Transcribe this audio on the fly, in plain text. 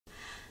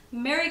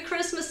Merry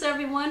Christmas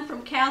everyone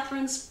from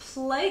Catherine's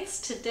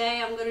Plates.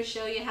 Today I'm going to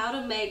show you how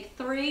to make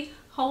 3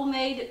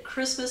 homemade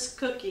Christmas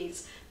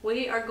cookies.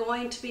 We are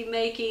going to be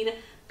making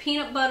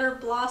peanut butter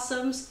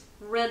blossoms,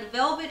 red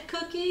velvet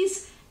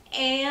cookies,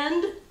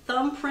 and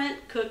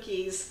thumbprint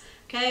cookies.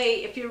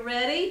 Okay, if you're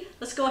ready,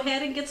 let's go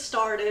ahead and get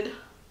started.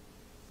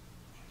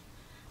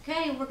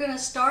 Okay, we're going to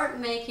start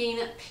making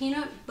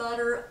peanut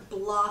butter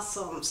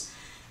blossoms.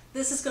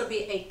 This is going to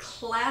be a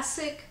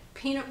classic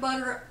peanut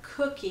butter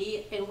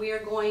cookie, and we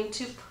are going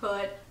to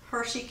put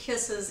Hershey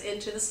Kisses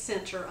into the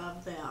center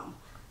of them.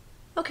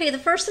 Okay, the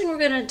first thing we're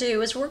going to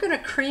do is we're going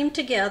to cream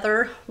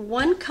together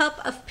 1 cup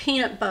of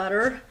peanut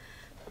butter,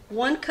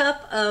 1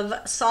 cup of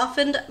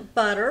softened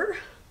butter,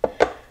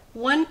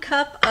 1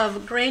 cup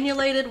of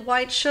granulated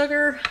white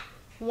sugar,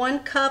 1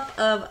 cup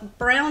of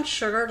brown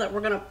sugar that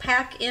we're going to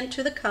pack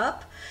into the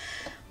cup,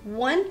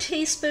 1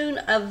 teaspoon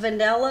of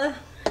vanilla,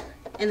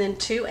 and then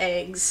 2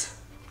 eggs.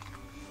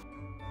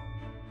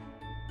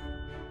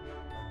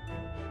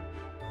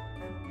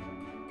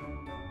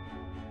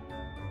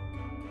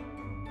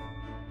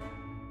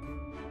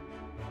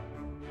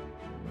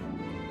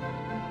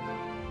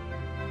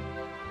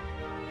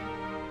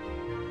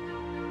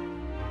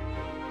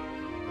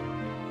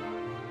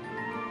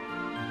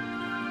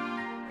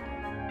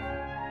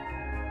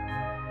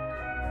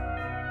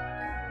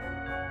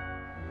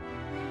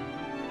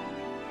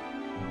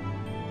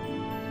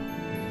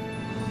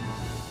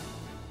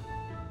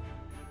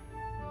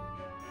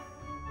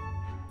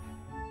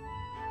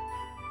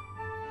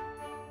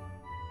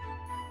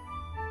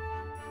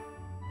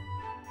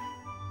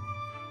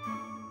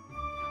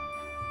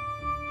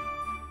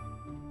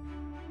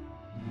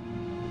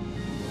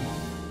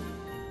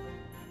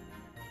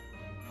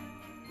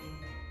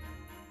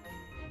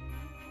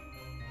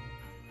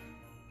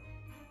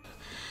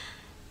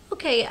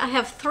 Okay, I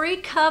have 3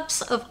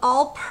 cups of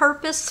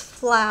all-purpose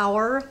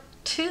flour.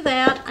 To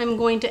that, I'm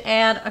going to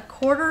add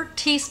 1/4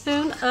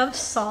 teaspoon of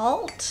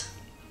salt,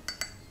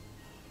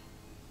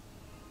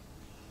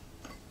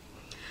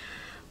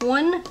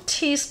 1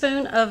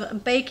 teaspoon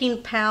of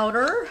baking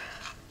powder,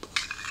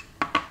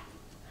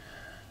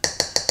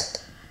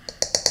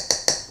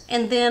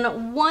 and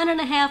then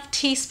 1½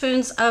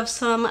 teaspoons of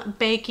some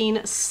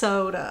baking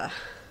soda.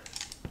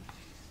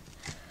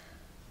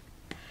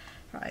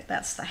 All right,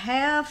 that's the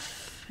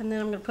half. And then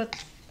I'm going to put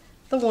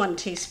the 1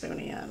 teaspoon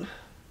in.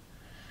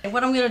 And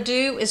what I'm going to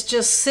do is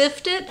just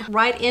sift it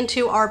right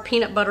into our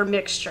peanut butter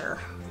mixture.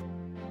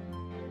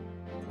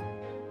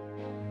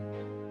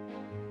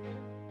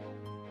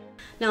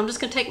 Now I'm just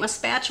going to take my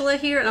spatula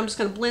here and I'm just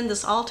going to blend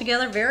this all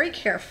together very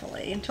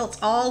carefully until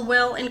it's all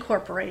well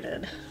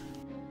incorporated.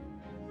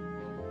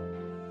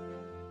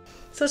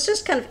 So it's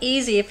just kind of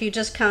easy if you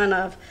just kind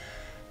of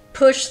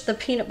push the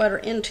peanut butter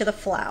into the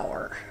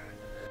flour.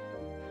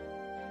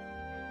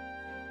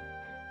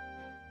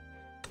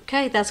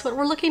 Okay, that's what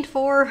we're looking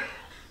for.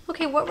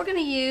 Okay, what we're going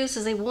to use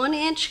is a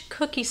 1-inch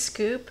cookie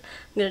scoop.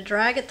 I'm going to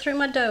drag it through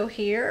my dough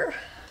here.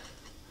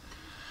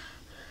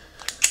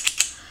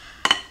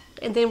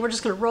 And then we're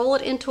just going to roll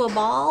it into a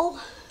ball.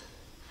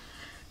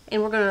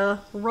 And we're going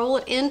to roll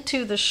it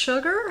into the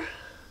sugar.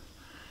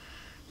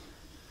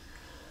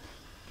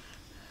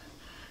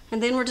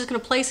 And then we're just going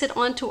to place it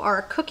onto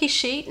our cookie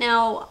sheet.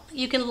 Now,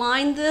 you can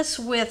line this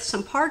with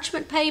some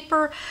parchment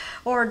paper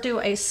or do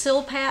a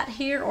Silpat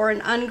here, or an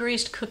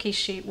ungreased cookie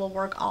sheet will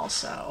work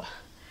also.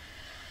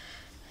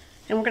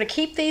 And we're going to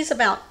keep these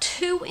about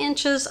 2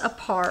 inches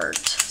apart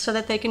so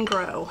that they can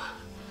grow.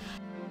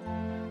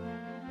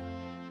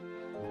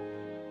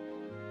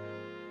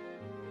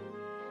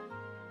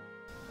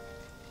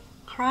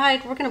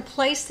 Alright, we're going to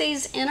place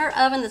these in our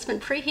oven that's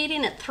been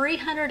preheating at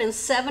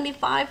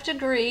 375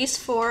 degrees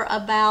for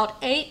about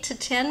 8 to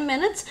 10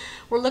 minutes.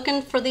 We're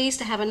looking for these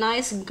to have a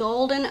nice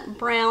golden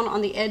brown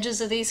on the edges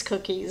of these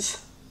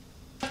cookies.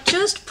 I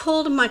just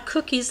pulled my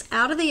cookies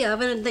out of the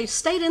oven and they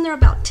stayed in there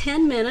about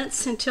 10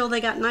 minutes until they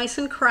got nice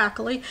and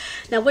crackly.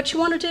 Now what you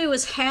want to do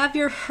is have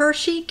your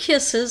Hershey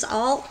Kisses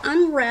all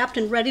unwrapped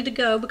and ready to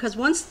go, because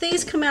once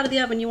these come out of the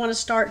oven you want to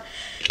start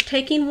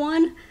taking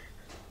one,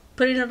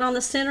 putting it on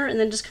the center, and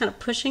then just kind of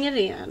pushing it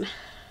in.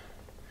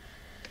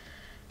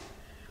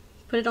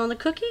 Put it on the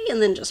cookie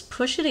and then just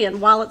push it in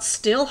while it's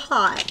still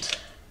hot.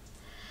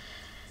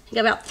 You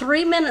got about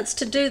 3 minutes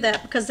to do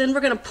that, because then we're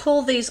going to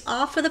pull these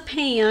off of the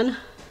pan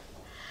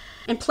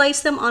and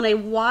place them on a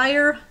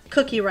wire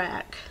cookie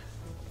rack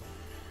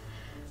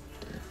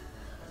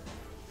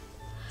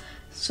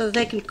so that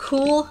they can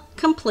cool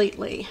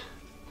completely.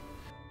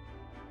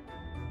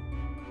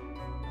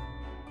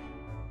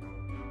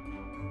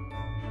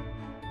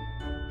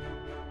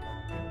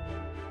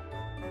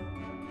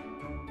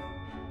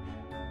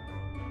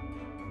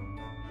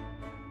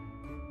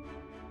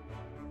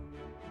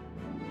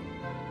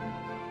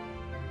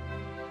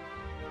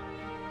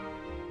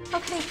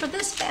 Okay, for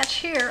this batch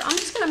here, I'm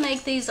just going to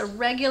make these a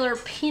regular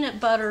peanut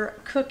butter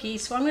cookie.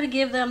 So I'm going to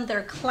give them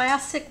their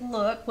classic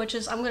look, which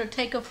is I'm going to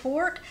take a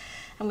fork,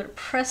 I'm going to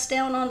press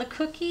down on the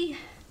cookie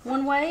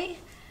one way,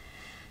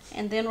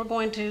 and then we're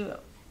going to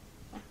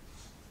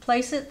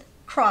place it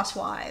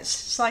crosswise,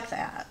 just like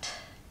that.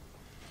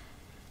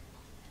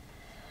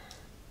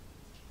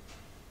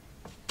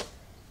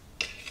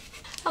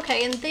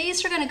 Okay, and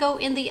these are going to go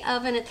in the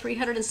oven at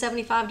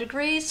 375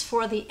 degrees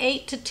for the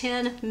 8 to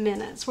 10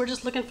 minutes. We're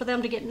just looking for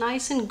them to get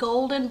nice and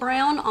golden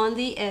brown on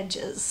the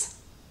edges.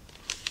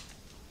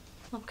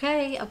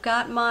 Okay, I've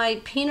got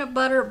my peanut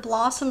butter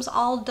blossoms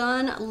all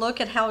done.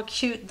 Look at how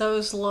cute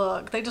those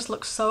look. They just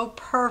look so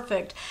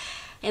perfect.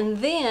 And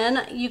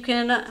then you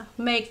can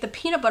make the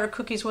peanut butter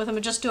cookies with them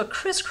and just do a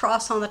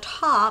crisscross on the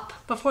top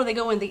before they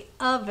go in the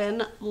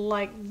oven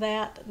like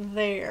that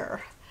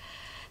there.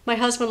 My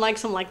husband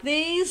likes them like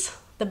these,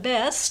 the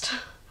best.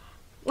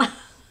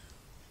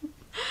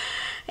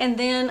 And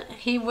then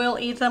he will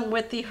eat them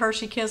with the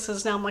Hershey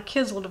Kisses. Now my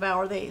kids will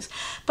devour these.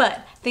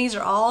 But these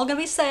are all going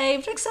to be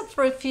saved, except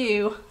for a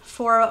few,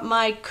 for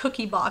my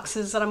cookie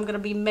boxes that I'm going to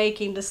be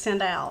making to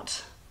send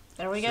out.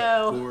 There we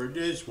go. For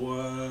this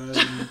one.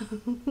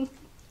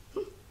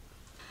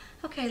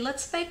 Okay,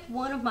 let's make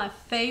one of my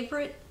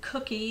favorite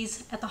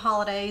cookies at the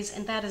holidays,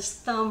 and that is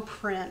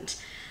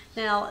thumbprint.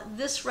 Now,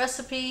 this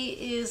recipe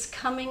is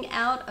coming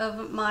out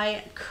of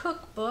my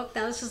cookbook.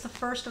 Now, this is the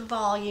first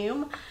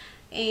volume,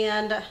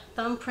 and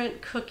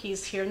thumbprint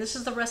cookies here. And this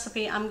is the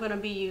recipe I'm going to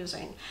be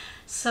using.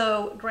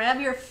 So,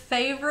 grab your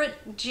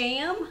favorite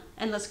jam,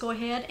 and let's go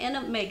ahead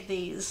and make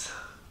these.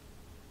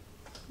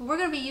 We're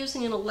going to be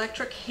using an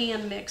electric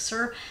hand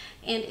mixer,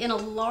 and in a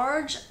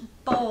large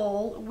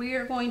bowl, we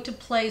are going to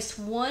place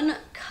 1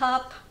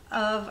 cup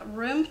of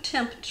room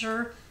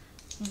temperature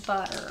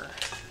butter.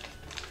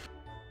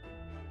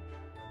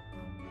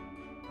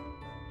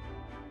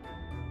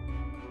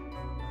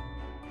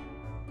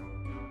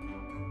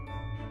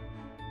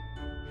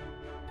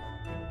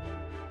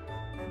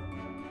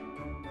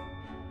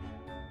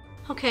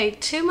 Okay,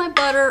 to my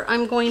butter,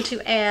 I'm going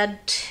to add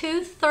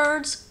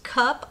 2/3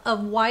 cup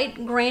of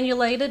white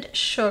granulated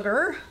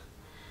sugar.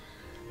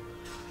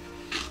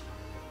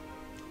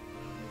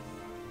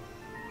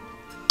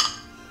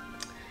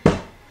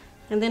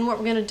 And then what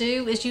we're going to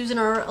do is, using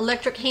our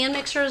electric hand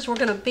mixers, we're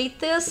going to beat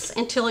this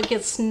until it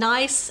gets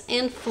nice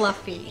and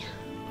fluffy.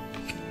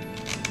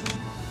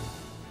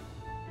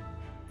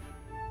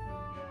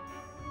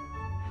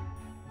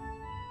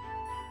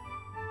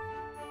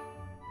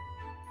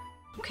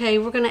 Okay,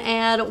 we're going to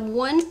add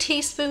 1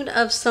 teaspoon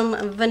of some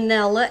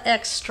vanilla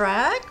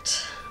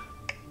extract.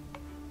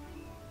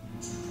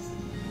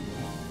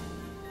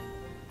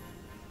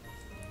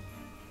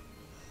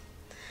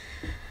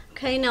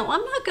 Okay, now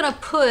I'm not going to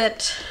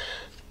put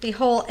the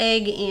whole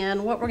egg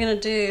in. What we're going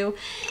to do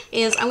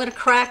is I'm going to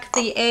crack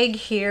the egg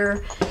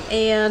here,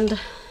 and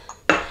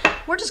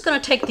we're just going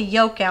to take the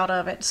yolk out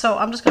of it. So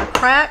I'm just going to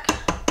crack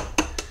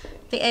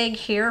the egg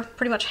here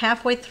pretty much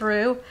halfway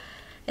through,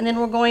 and then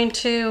we're going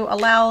to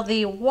allow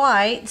the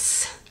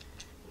whites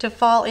to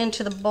fall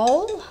into the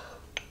bowl.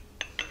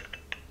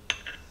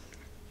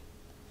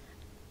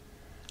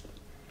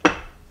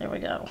 There we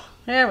go.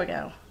 There we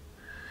go.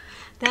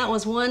 That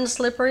was 1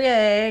 slippery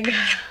egg.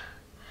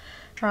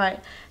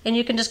 Right, and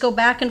you can just go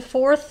back and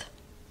forth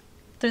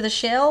through the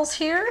shells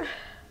here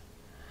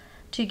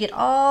to get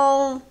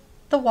all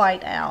the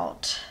white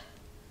out.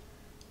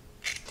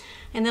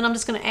 And then I'm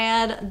just going to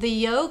add the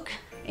yolk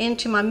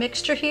into my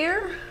mixture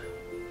here.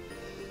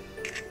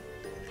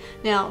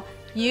 Now,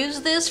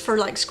 use this for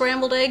like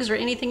scrambled eggs or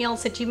anything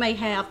else that you may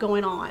have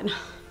going on.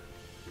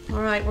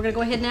 All right, we're going to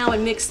go ahead now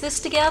and mix this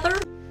together.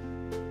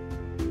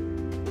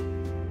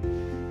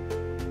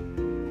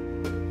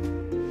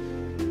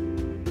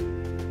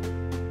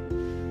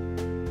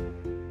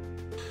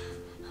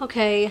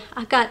 Okay,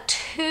 I've got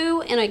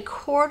 2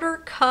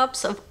 1/4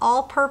 cups of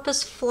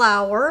all-purpose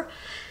flour,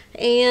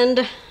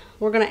 and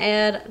we're going to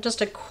add just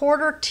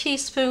 1/4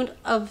 teaspoon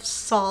of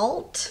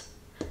salt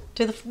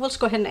to the. Let's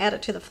go ahead and add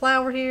it to the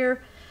flour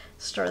here.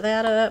 Stir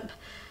that up.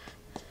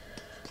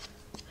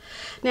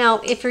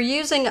 Now, if you're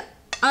using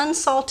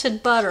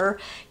unsalted butter,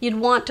 you'd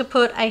want to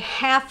put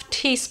 1/2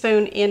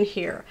 teaspoon in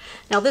here.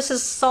 Now, this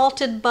is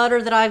salted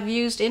butter that I've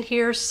used in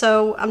here,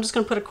 so I'm just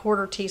going to put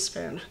 1/4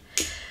 teaspoon.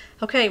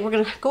 Okay, we're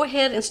going to go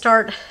ahead and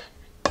start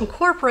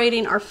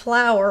incorporating our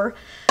flour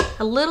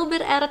a little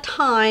bit at a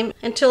time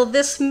until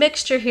this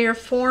mixture here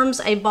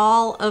forms a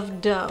ball of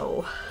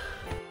dough.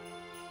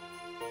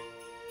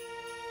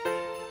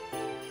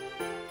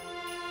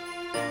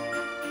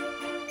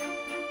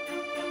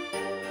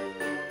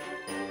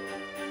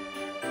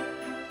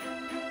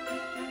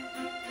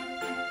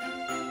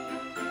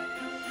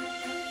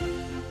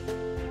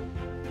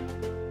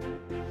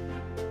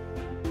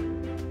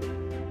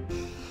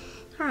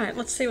 All right,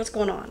 let's see what's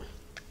going on.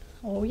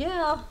 Oh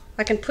yeah,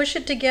 I can push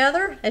it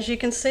together, as you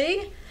can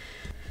see.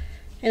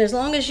 And as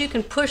long as you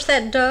can push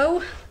that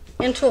dough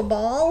into a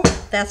ball,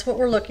 that's what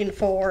we're looking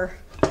for.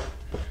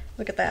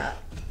 Look at that.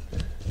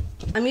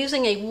 I'm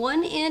using a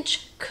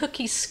 1-inch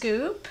cookie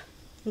scoop.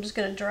 I'm just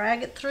gonna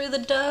drag it through the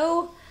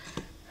dough,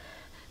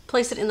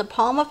 place it in the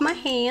palm of my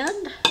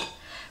hand.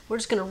 We're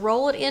just gonna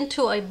roll it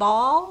into a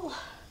ball.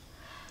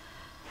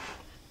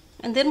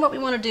 And then what we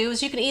want to do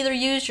is, you can either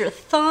use your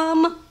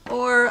thumb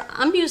or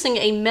I'm using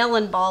a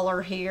melon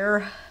baller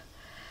here.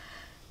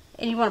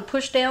 And you want to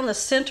push down the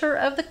center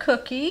of the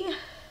cookie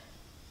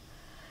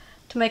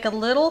to make a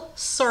little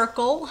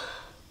circle.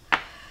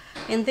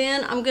 And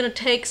then I'm going to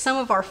take some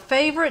of our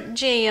favorite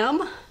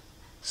jam,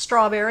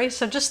 strawberry.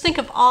 So just think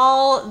of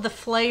all the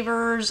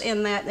flavors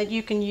in that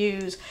you can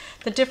use,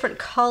 the different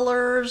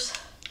colors.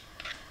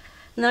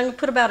 And then I'm going to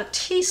put about a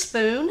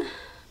teaspoon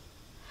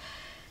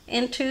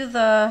into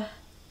the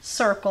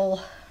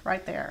circle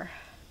right there.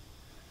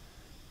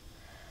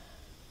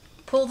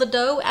 Pull the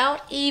dough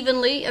out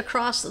evenly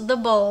across the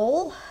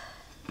bowl.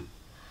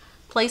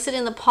 Place it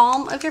in the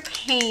palm of your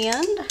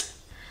hand.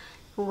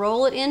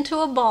 Roll it into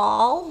a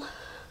ball.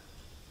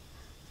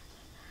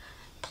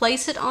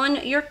 Place it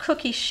on your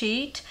cookie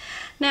sheet.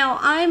 Now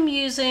I'm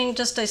using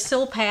just a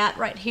Silpat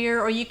right here,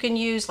 or you can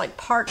use like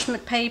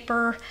parchment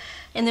paper.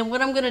 And then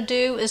what I'm going to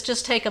do is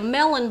just take a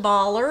melon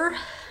baller,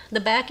 the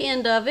back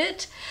end of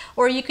it,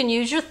 or you can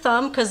use your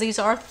thumb because these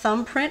are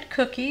thumbprint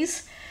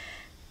cookies,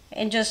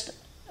 and just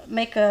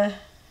make a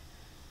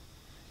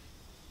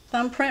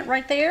thumbprint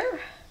right there.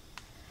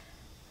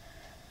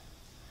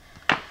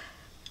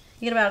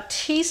 You get about a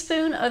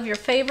teaspoon of your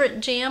favorite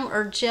jam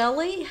or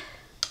jelly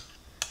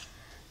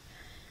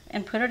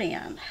and put it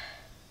in.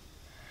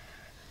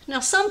 Now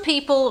some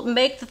people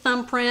make the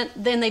thumbprint,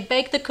 then they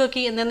bake the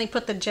cookie, and then they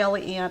put the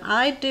jelly in.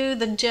 I do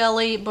the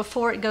jelly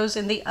before it goes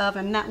in the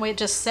oven. That way it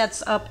just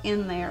sets up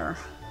in there.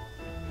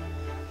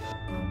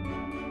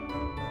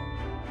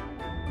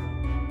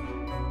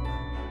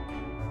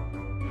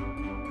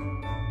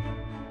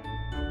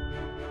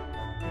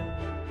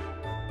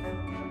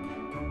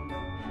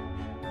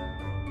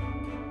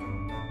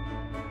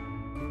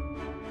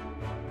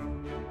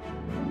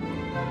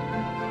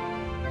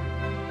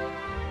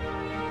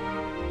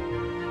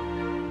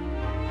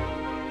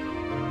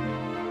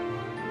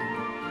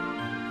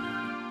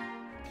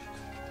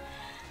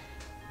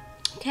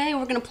 Okay,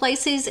 we're going to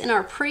place these in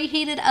our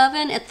preheated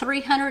oven at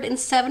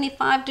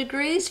 375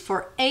 degrees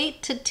for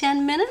 8 to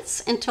 10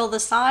 minutes until the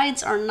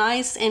sides are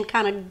nice and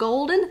kind of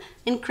golden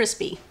and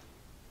crispy.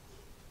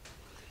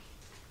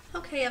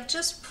 Okay, I've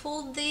just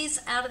pulled these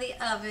out of the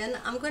oven.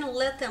 I'm going to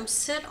let them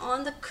sit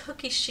on the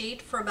cookie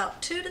sheet for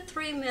about 2 to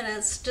 3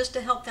 minutes just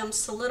to help them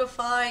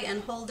solidify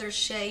and hold their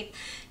shape.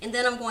 And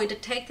then I'm going to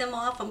take them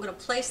off. I'm going to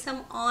place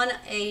them on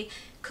a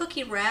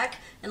cookie rack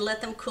and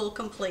let them cool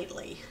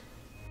completely.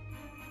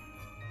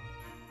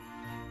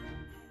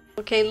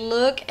 Okay,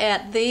 look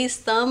at these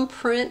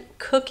thumbprint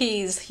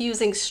cookies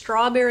using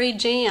strawberry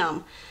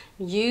jam.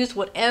 Use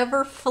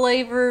whatever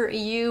flavor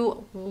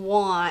you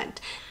want.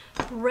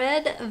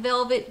 Red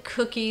velvet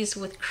cookies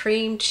with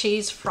cream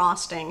cheese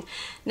frosting.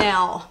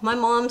 Now, my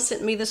mom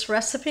sent me this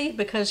recipe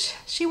because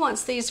she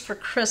wants these for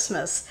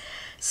Christmas.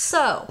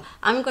 So,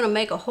 I'm going to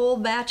make a whole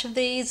batch of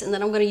these, and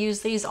then I'm going to use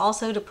these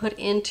also to put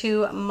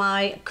into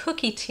my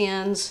cookie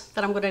tins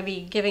that I'm going to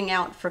be giving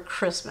out for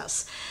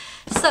Christmas.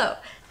 So,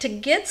 to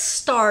get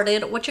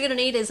started, what you're going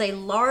to need is a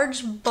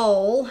large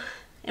bowl,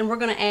 and we're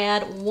going to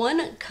add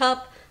 1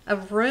 cup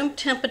of room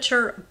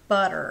temperature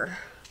butter.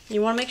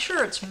 You want to make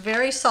sure it's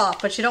very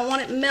soft, but you don't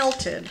want it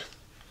melted.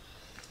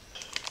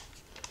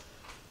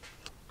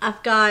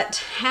 I've got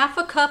half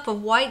a cup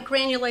of white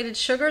granulated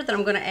sugar that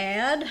I'm going to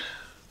add.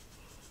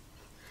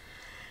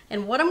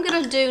 And what I'm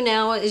going to do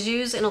now is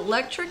use an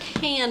electric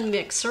hand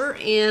mixer,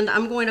 and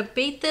I'm going to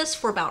beat this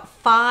for about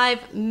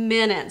 5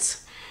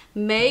 minutes.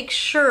 Make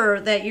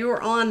sure that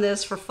you're on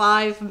this for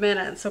 5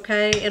 minutes,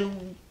 okay?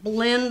 And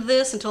blend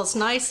this until it's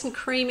nice and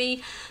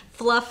creamy,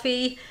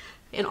 fluffy,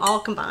 and all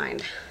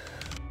combined.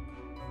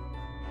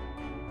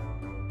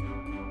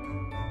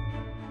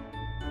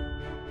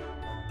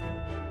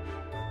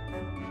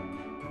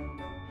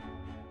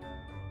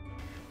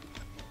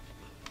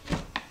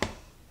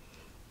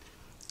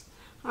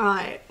 All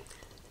right.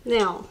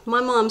 Now,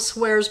 my mom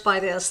swears by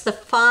this, the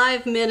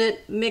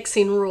 5-minute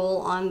mixing rule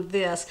on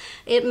this.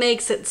 It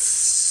makes it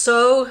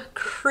so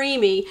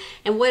creamy,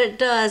 and what it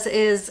does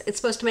is it's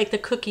supposed to make the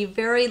cookie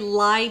very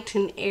light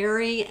and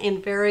airy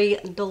and very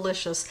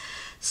delicious.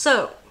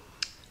 So,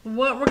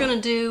 what we're going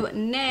to do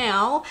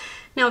now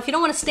if you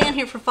don't want to stand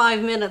here for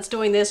 5 minutes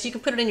doing this, you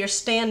can put it in your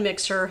stand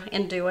mixer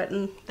and do it,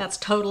 and that's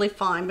totally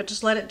fine, but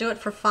just let it do it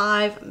for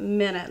 5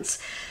 minutes.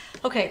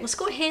 Okay, let's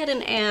go ahead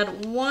and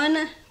add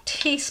 1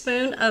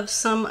 teaspoon of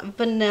some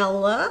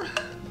vanilla.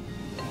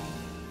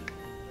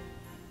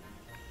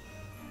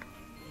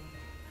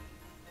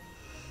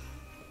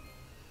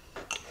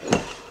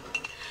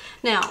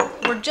 Now,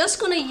 we're just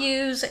going to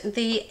use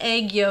the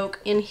egg yolk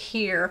in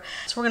here.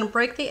 So we're going to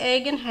break the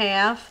egg in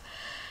half,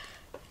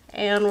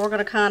 and we're going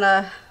to kind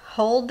of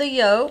hold the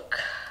yolk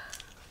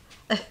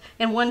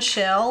in one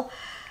shell.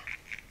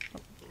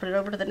 Put it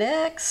over to the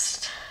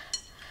next.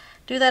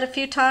 Do that a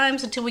few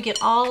times until we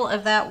get all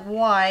of that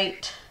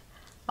white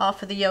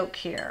off of the yolk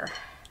here.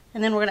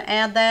 And then we're going to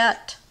add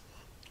that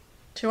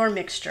to our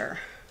mixture.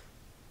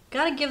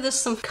 Got to give this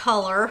some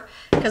color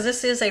because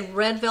this is a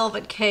red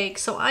velvet cake.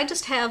 So I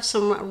just have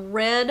some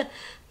red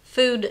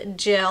food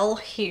gel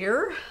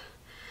here.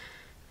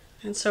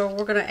 And so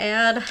we're going to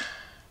add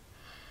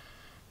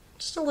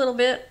just a little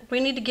bit. We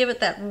need to give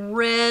it that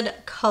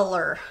red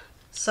color.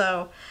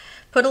 So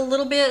put a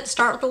little bit,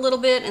 start with a little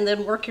bit, and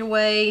then work your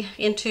way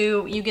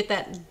into, you get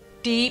that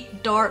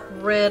deep dark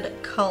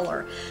red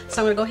color.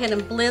 So I'm gonna go ahead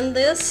and blend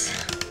this.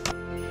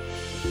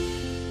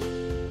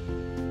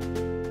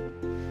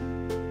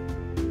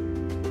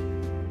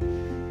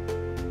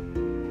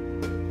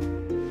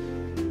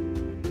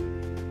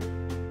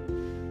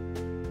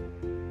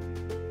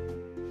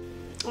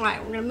 All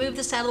right, we're gonna move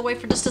this out of the way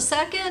for just a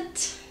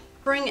second.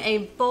 Bring a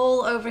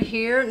bowl over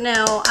here.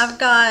 Now I've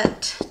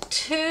got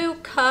 2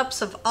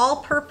 cups of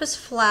all-purpose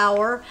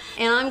flour,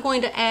 and I'm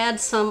going to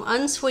add some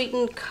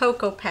unsweetened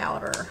cocoa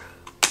powder.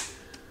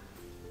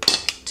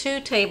 2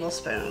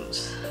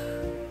 tablespoons.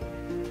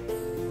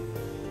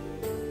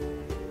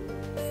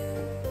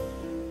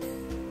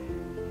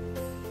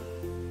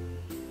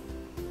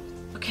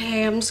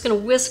 Okay, I'm just gonna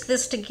whisk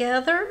this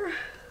together.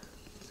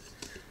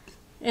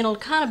 It'll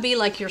kind of be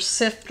like your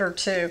sifter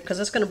too,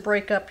 because it's going to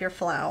break up your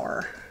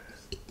flour.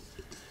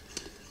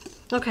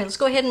 Okay, let's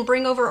go ahead and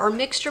bring over our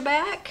mixture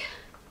back.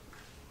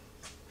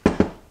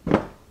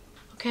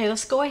 Okay,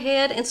 let's go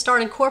ahead and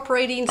start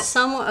incorporating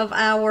some of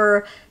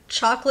our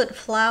chocolate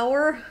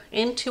flour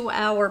into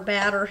our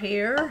batter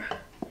here.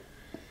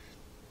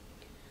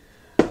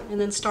 And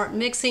then start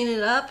mixing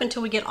it up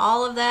until we get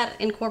all of that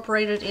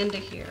incorporated into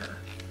here.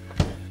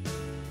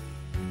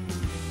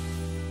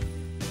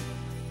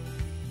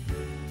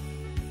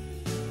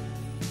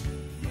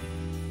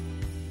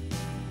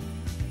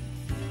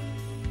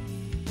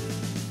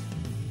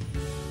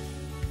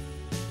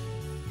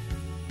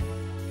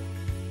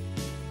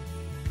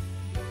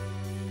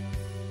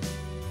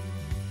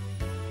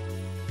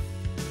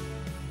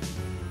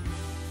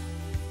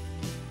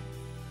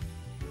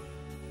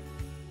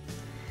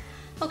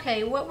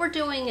 Okay, what we're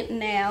doing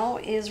now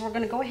is we're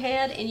going to go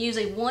ahead and use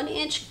a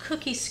 1-inch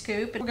cookie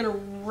scoop, and we're going to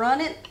run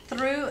it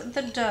through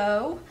the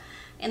dough,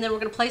 and then we're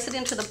going to place it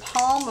into the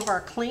palm of our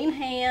clean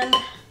hand.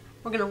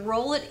 We're going to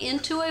roll it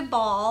into a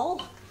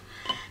ball.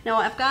 Now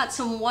I've got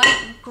some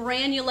white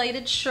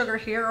granulated sugar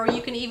here, or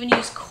you can even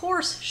use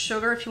coarse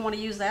sugar if you want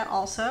to use that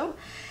also.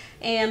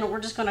 And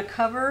we're just going to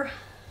cover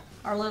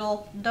our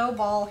little dough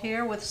ball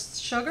here with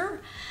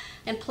sugar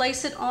and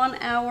place it on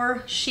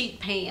our sheet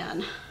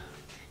pan.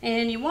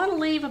 And you want to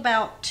leave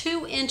about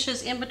 2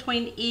 inches in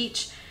between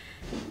each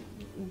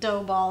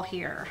dough ball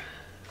here.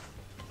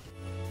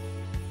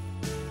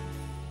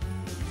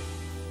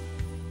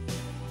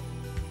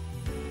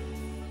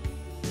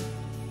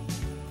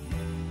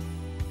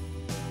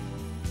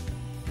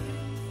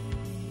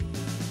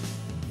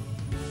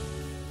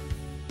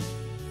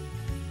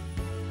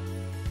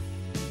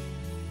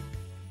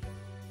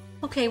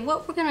 Okay,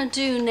 what we're going to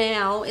do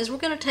now is we're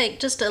going to take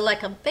just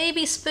like a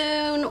baby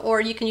spoon,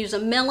 or you can use a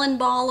melon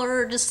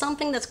baller, just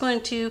something that's going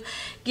to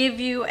give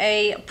you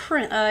a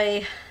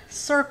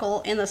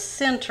circle in the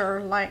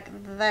center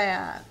like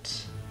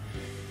that.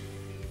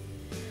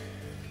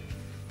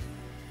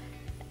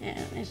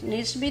 And it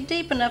needs to be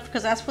deep enough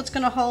because that's what's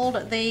going to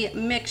hold the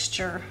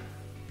mixture.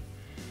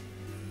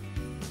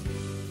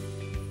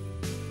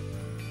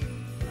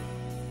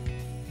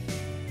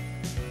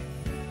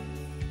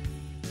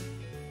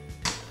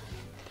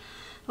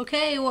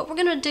 Okay, what we're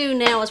going to do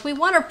now is we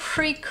want to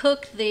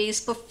pre-cook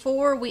these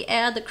before we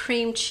add the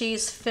cream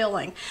cheese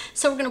filling.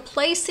 So we're going to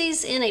place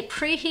these in a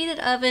preheated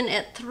oven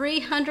at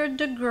 300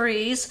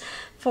 degrees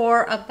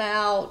for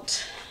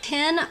about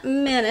 10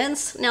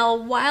 minutes. Now,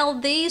 while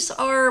these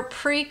are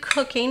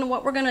pre-cooking,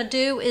 what we're going to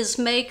do is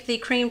make the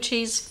cream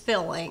cheese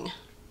filling.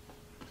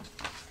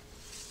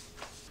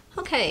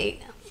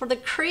 Okay. For the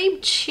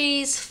cream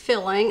cheese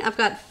filling, I've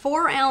got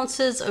 4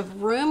 ounces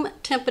of room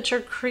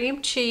temperature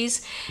cream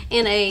cheese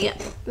in a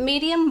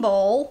medium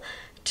bowl.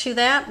 To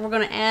that, we're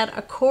going to add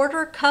a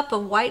 1/4 cup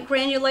of white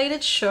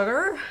granulated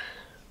sugar,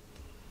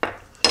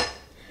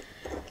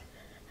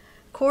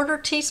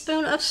 1/4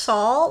 teaspoon of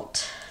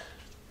salt,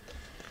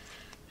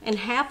 and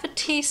 1/2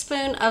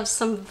 teaspoon of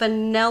some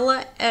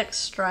vanilla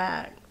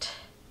extract.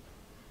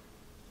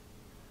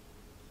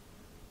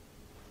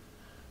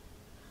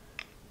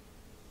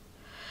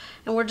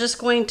 And we're just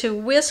going to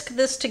whisk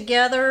this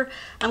together.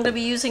 I'm going to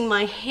be using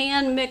my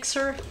hand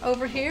mixer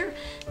over here.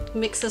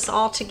 Mix this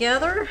all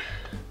together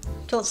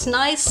till it's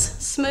nice,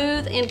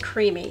 smooth, and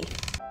creamy.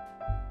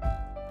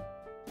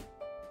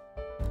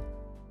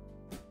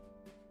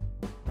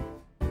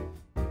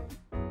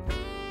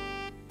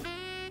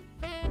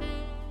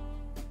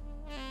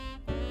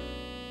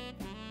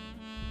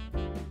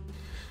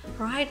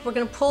 All right, we're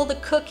going to pull the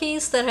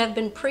cookies that have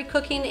been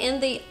pre-cooking in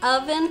the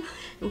oven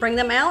and bring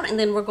them out, and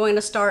then we're going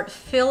to start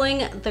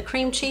filling the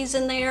cream cheese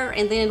in there,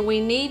 and then we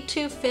need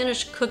to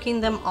finish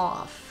cooking them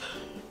off.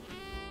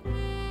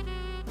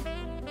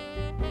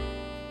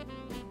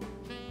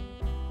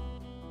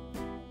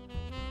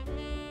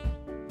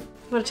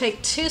 I'm going to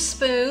take 2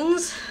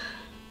 spoons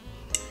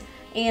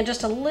and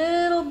just a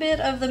little bit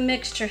of the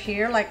mixture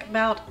here, like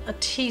about a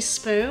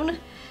teaspoon,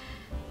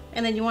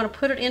 and then you want to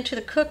put it into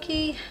the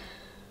cookie.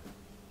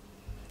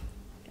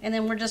 And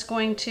then we're just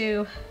going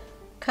to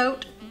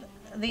coat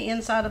the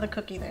inside of the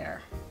cookie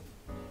there.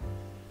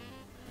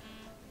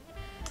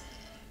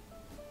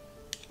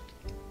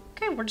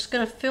 we're just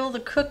going to fill the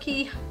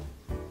cookie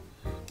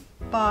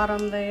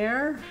bottom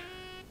there.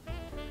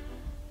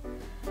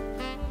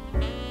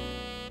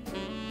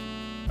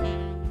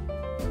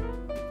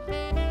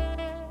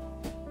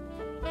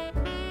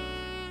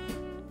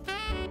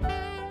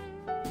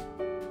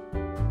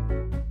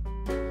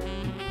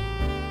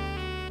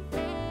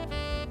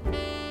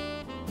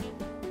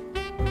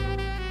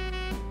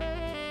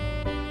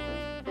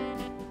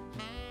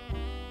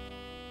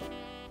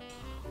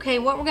 Okay,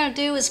 what we're going to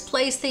do is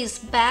place these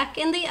back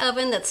in the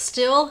oven that's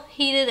still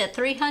heated at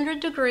 300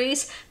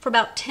 degrees for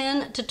about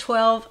 10 to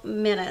 12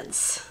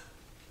 minutes.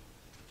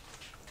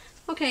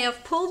 Okay,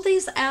 I've pulled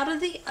these out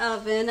of the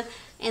oven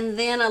and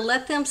then I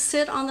let them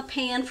sit on the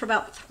pan for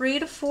about 3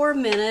 to 4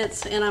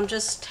 minutes, and I'm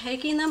just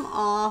taking them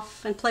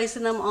off and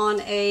placing them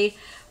on a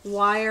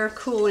wire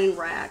cooling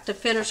rack to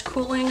finish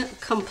cooling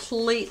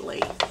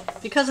completely.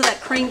 Because of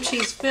that cream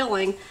cheese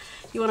filling,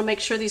 you want to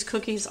make sure these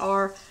cookies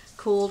are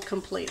cooled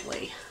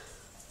completely.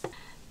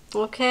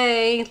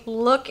 Okay,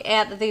 look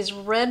at these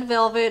red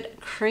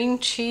velvet cream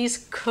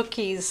cheese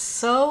cookies.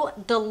 So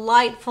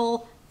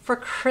delightful for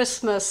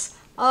Christmas.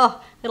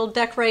 Oh, it'll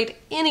decorate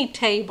any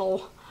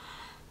table.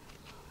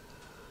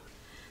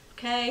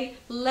 Okay,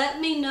 let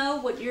me know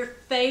what your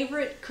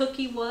favorite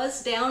cookie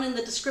was down in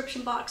the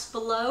description box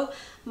below.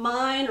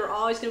 Mine are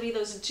always going to be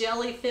those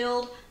jelly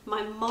filled.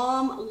 My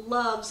mom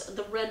loves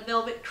the red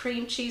velvet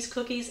cream cheese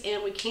cookies,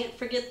 and we can't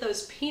forget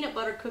those peanut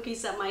butter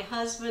cookies that my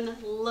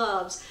husband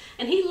loves.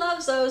 And he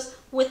loves those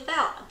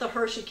without the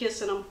Hershey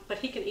Kiss in them, but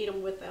he can eat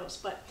them with those.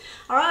 But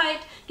all right,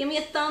 give me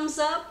a thumbs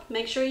up.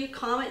 Make sure you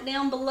comment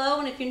down below,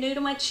 and if you're new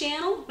to my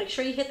channel, make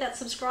sure you hit that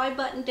subscribe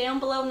button down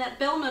below and that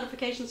bell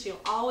notification so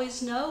you'll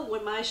always know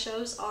when my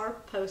shows are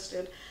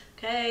posted.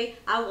 Okay,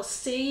 I will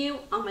see you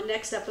on my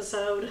next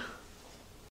episode.